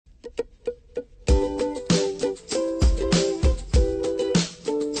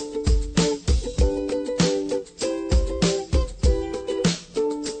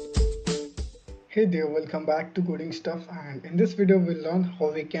Hey there, welcome back to Coding Stuff, and in this video we'll learn how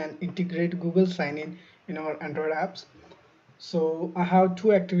we can integrate Google Sign in our Android apps. So I have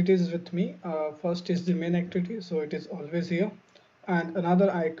two activities with me. First is the main activity, so it is always here, and another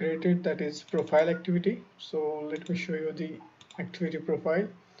I created, that is profile activity. So let me show you the activity profile.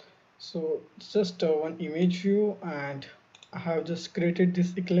 So it's just one image view, and I have just created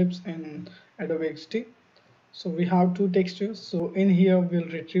this Eclipse in Adobe XD. So we have two text views. So in here we'll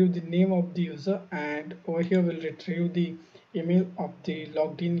retrieve the name of the user, and over here we'll retrieve the email of the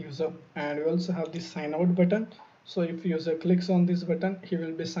logged in user, and we also have the sign out button. So if user clicks on this button, he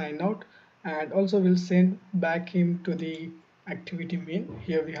will be signed out, and also we'll send back him to the activity main.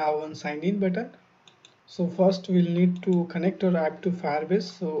 Here we have one sign in button. So first we'll need to connect our app to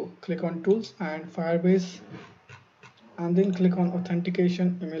Firebase. So click on tools and Firebase, and then click on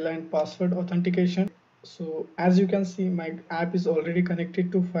authentication, email and password authentication. So as you can see, my app is already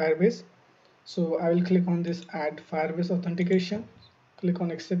connected to Firebase. So I will click on this add Firebase authentication, click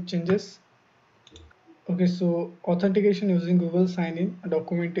on accept changes. Okay, so authentication using Google sign-in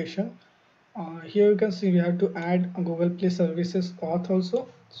documentation. Here you can see we have to add a Google Play Services auth also.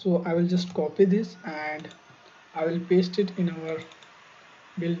 So I will just copy this and I will paste it in our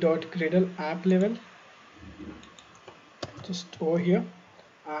build.gradle app level, just over here,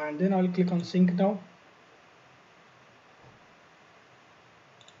 and then I'll click on sync now.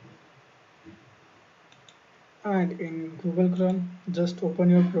 And in Google Chrome, just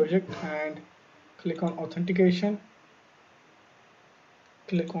open your project and click on authentication,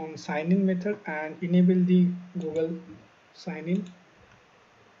 click on sign in method and enable the Google sign in.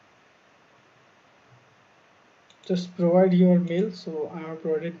 Just provide your mail. So I have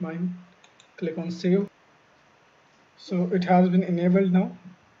provided mine. Click on save. So it has been enabled now.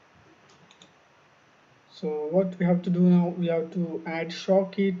 So what we have to do now, we have to add SHA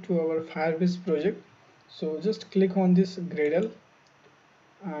key to our Firebase project. So just click on this Gradle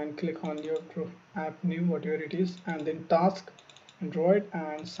and click on your app name, whatever it is, and then task, Android,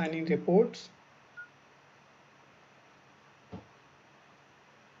 and signing reports.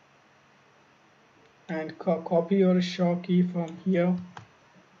 And copy your SHA key from here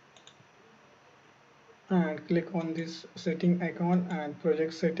and click on this setting icon and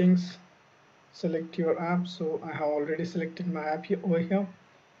project settings. Select your app. So I have already selected my app here, over here,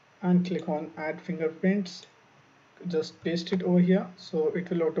 and click on add fingerprints. Just paste it over here, so it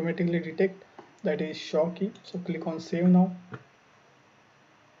will automatically detect that is SHA key. So click on save now.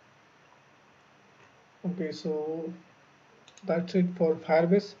 Okay, so that's it for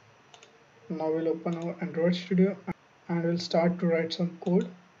Firebase. Now we'll open our Android Studio and we'll start to write some code.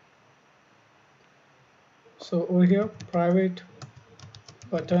 So over here, private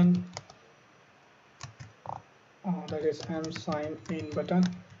button, that is sign in button.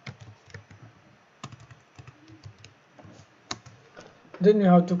 Then you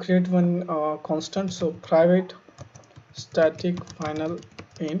have to create one constant. So private static final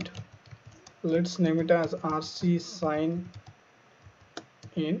int, let's name it as rc sign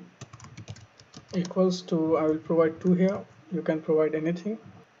in, equals to, I will provide 2 here, you can provide anything.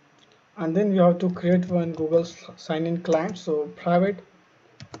 And then you have to create one Google sign in client. So private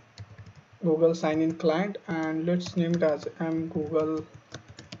Google sign in client, and let's name it as Google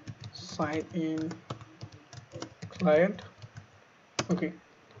sign in client. Okay,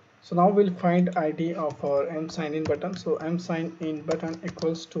 so now we'll find ID of our sign in button. So sign in button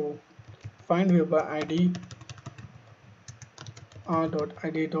equals to find view by ID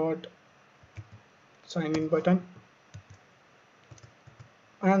r.id dot sign in button,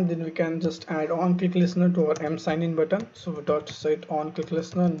 and then we can just add on click listener to our sign in button. So dot set on click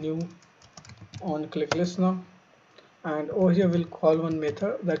listener, new on click listener, and over here we'll call one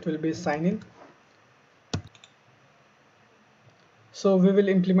method that will be sign in. So we will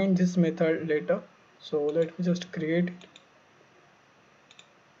implement this method later, so let me just create it.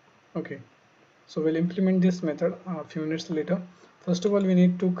 Okay, so we'll implement this method a few minutes later. First of all, we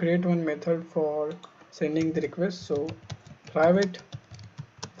need to create one method for sending the request. So private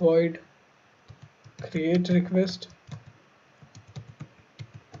void create request.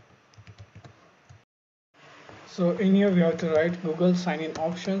 So in here we have to write Google sign in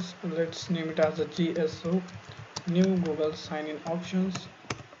options. Let's name it as a GSO, new Google sign in options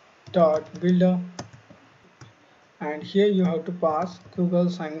dot builder, and here you have to pass Google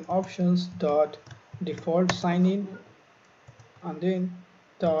sign in options dot default sign in, and then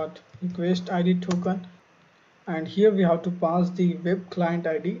dot request ID token, and here we have to pass the web client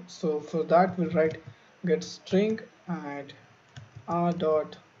ID. So for that we'll write get string and r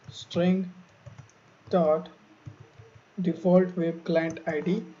dot string dot default web client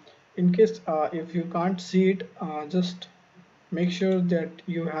ID, In case if you can't see it, just make sure that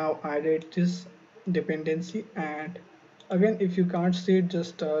you have added this dependency. And again, if you can't see it,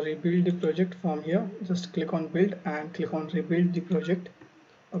 just rebuild the project from here. Just click on build and click on rebuild the project.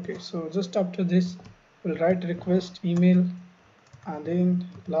 Okay, so just after this we'll write request email, and then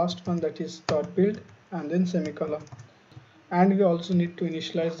last one, that is dot build, and then semicolon. And we also need to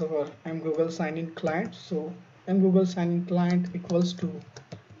initialize our mGoogle sign-in client. So mGoogle sign-in client equals to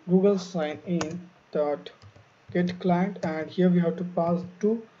Google sign-in dot get client, and here we have to pass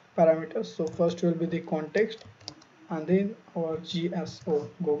two parameters. So first will be the context, and then our GSO,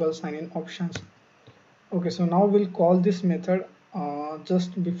 Google sign-in options. Okay, so now we'll call this method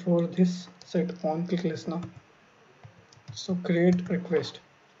just before this set on click listener. So create request.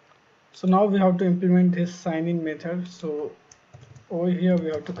 So now we have to implement this sign-in method. So over here we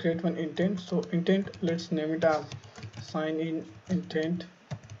have to create one intent. So intent, let's name it as sign in intent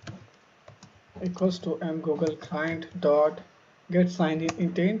equals to mGoogle client dot get sign in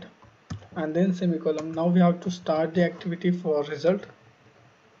intent, and then semicolon. Now we have to start the activity for result.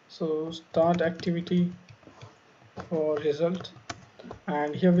 So start activity for result,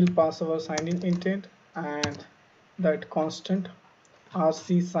 and here we'll pass our sign in intent and that constant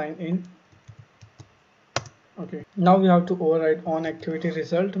rc sign in. Okay, now we have to override on activity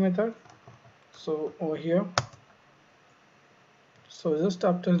result method. So over here, so just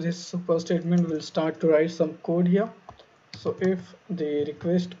after this super statement, we'll start to write some code here. So if the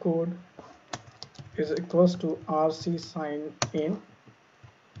request code is equals to rc sign in,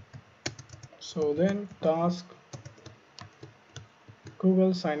 so then task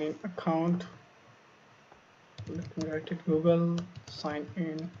Google sign in account, let me write it, Google sign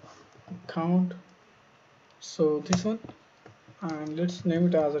in account, so this one, and let's name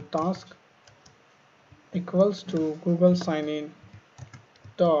it as a task equals to Google sign in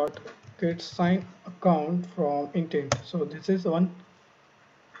dot get sign account from intent. So this is one,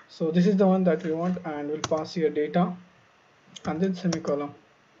 so this is the one that we want, and we'll pass here data and then semicolon.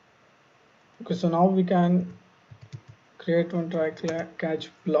 Okay, so now we can create one try catch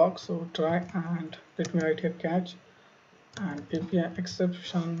block. So try, and let me write here catch, and API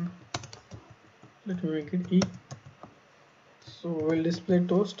exception, let me make it E. So we'll display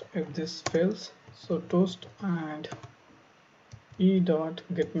toast if this fails. So toast and E dot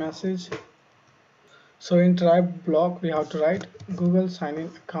get message. So in try block we have to write Google sign in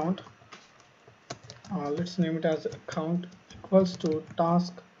account, let's name it as account equals to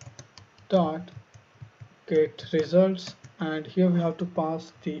task dot get results, and here we have to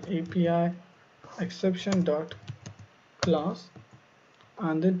pass the API exception dot class,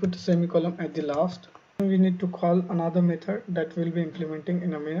 and then put a semicolon at the last. We need to call another method that we'll be implementing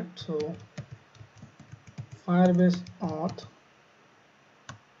in a minute. So Firebase Auth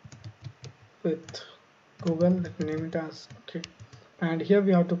with Google, let me name it as okay, and here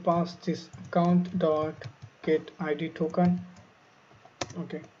we have to pass this account dot get ID token.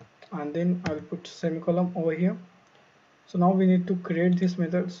 Okay, and then I'll put semicolon over here. So now we need to create this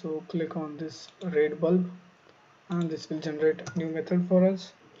method. So click on this red bulb, and this will generate a new method for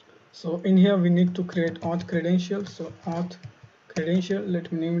us. So in here we need to create auth credential. So auth credential,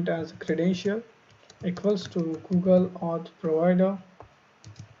 let me name it as credential equals to Google auth provider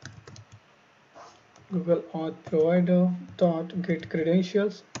dot get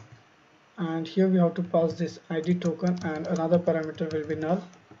credentials, and here we have to pass this ID token, and another parameter will be null,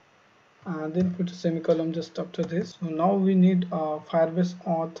 and then put a semicolon just after this. So now we need a Firebase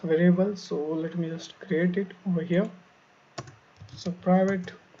auth variable. So let me just create it over here. So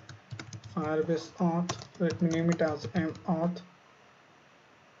private Firebase auth, let me name it as mauth,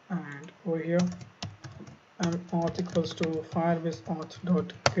 and over here mauth equals to Firebase auth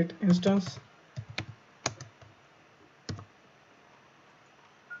dot get instance,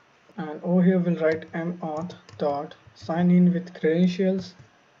 and over here we'll write mauth dot sign in with credentials,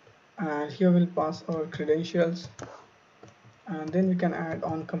 and here we'll pass our credentials, and then we can add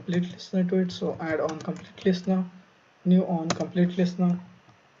on complete listener to it. So add on complete listener, new on complete listener,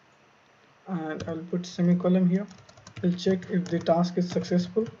 and I'll put semicolon here. We'll check if the task is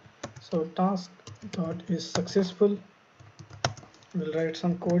successful. So task dot is successful, we'll write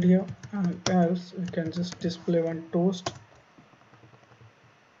some code here, and else we can just display one toast.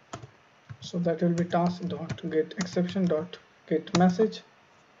 So that will be task dot get exception dot get message.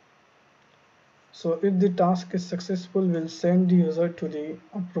 So if the task is successful, we'll send the user to the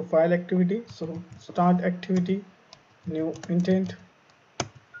profile activity. So start activity, new intent,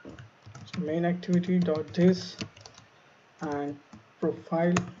 so main activity dot this, and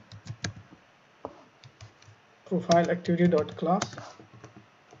profile activity dot class.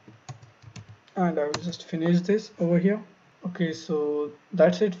 and I will just finish this over here. Okay, so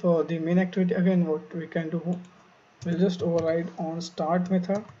that's it for the main activity. Again, what we can do, we'll just override on start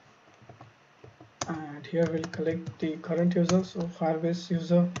method, and here we'll collect the current user, so Firebase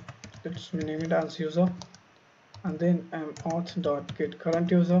user, let's name it as user, and then auth.get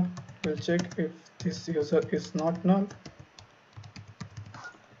current user. We'll check if this user is not null,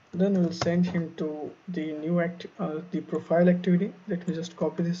 then we'll send him to the the profile activity. Let me just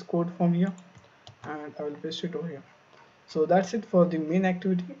copy this code from here and I will paste it over here. So that's it for the main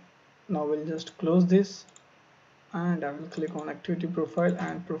activity. Now we'll just close this and I will click on activity profile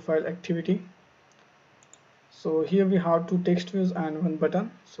and profile activity. So here we have two text views and one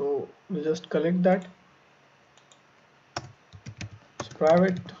button, so we'll just collect that. So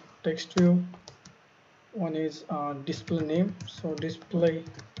private text view, one is display name, so display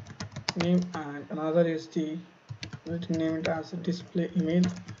name, and another is the, let's name it as a display email,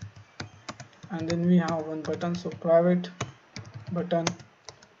 and then we have one button, so private button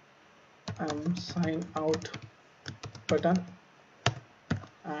sign out button,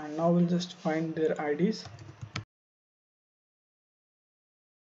 and now we'll just find their IDs.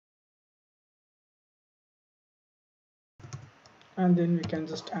 And then we can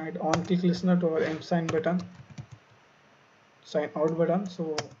just add on click listener to our sign button, sign out button.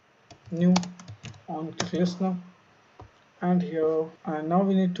 So new on click listener, and here now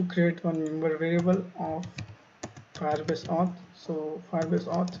we need to create one member variable of Firebase auth. So Firebase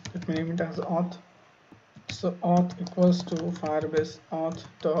auth, let me name it as auth. So auth equals to Firebase auth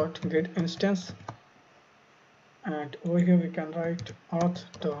dot get instance, and over here we can write auth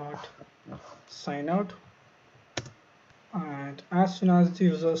dot sign out, and as soon as the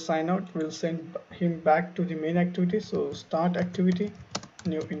user sign out, we'll send him back to the main activity. So start activity,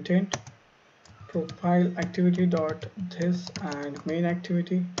 new intent, profile activity dot this, and main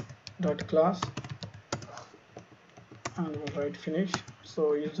activity dot class, and we'll write finish,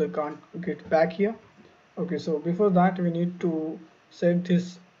 so user can't get back here. Okay, so before that we need to set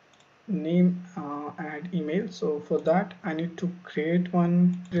this name and email. So for that I need to create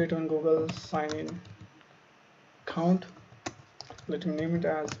one Google sign in account. Let me name it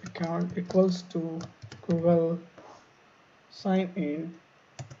as account equals to Google sign in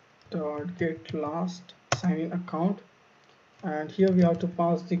dot get last sign in account, and here we have to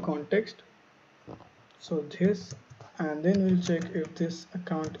pass the context, so this, and then we'll check if this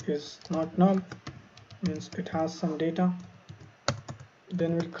account is not null, means it has some data.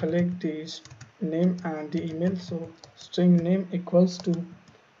 Then we'll collect the name and the email, so string name equals to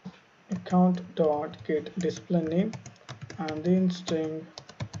account dot get display name, and then string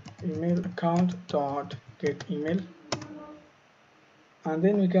email account dot get email, and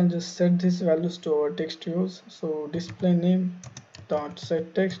then we can just set these values to our text views. So display name dot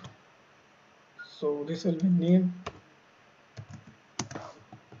set text, so this will be name,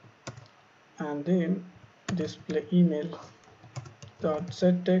 and then display email dot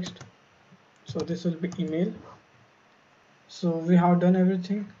set text, so this will be email. So we have done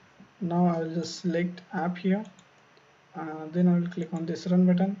everything. Now I will just select app here, then I will click on this run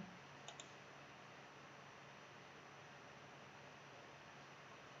button.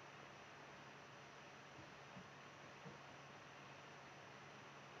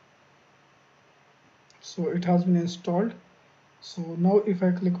 So it has been installed. So now if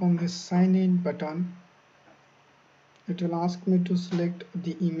I click on this sign in button, it will ask me to select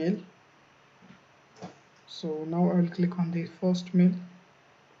the email. So now I will click on the first mail.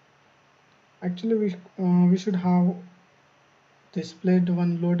 Actually we should have displayed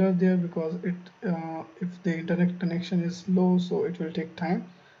one loader there, because it if the internet connection is low, so it will take time.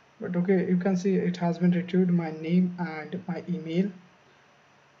 But okay, you can see it has been retrieved my name and my email.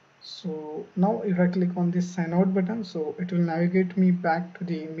 So now if I click on this sign out button, so it will navigate me back to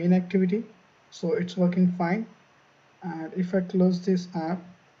the main activity, so it's working fine. And if I close this app,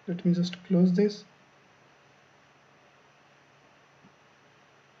 let me just close this,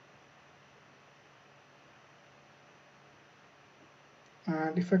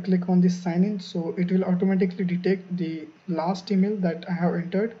 and if I click on this sign in, so it will automatically detect the last email that I have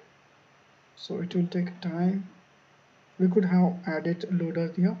entered, so it will take time. We could have added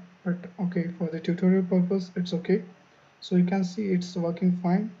loader here, but okay, for the tutorial purpose it's okay. So you can see it's working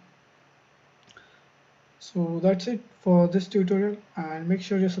fine. So that's it for this tutorial, and make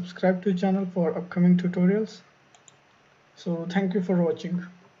sure you subscribe to the channel for upcoming tutorials. So thank you for watching.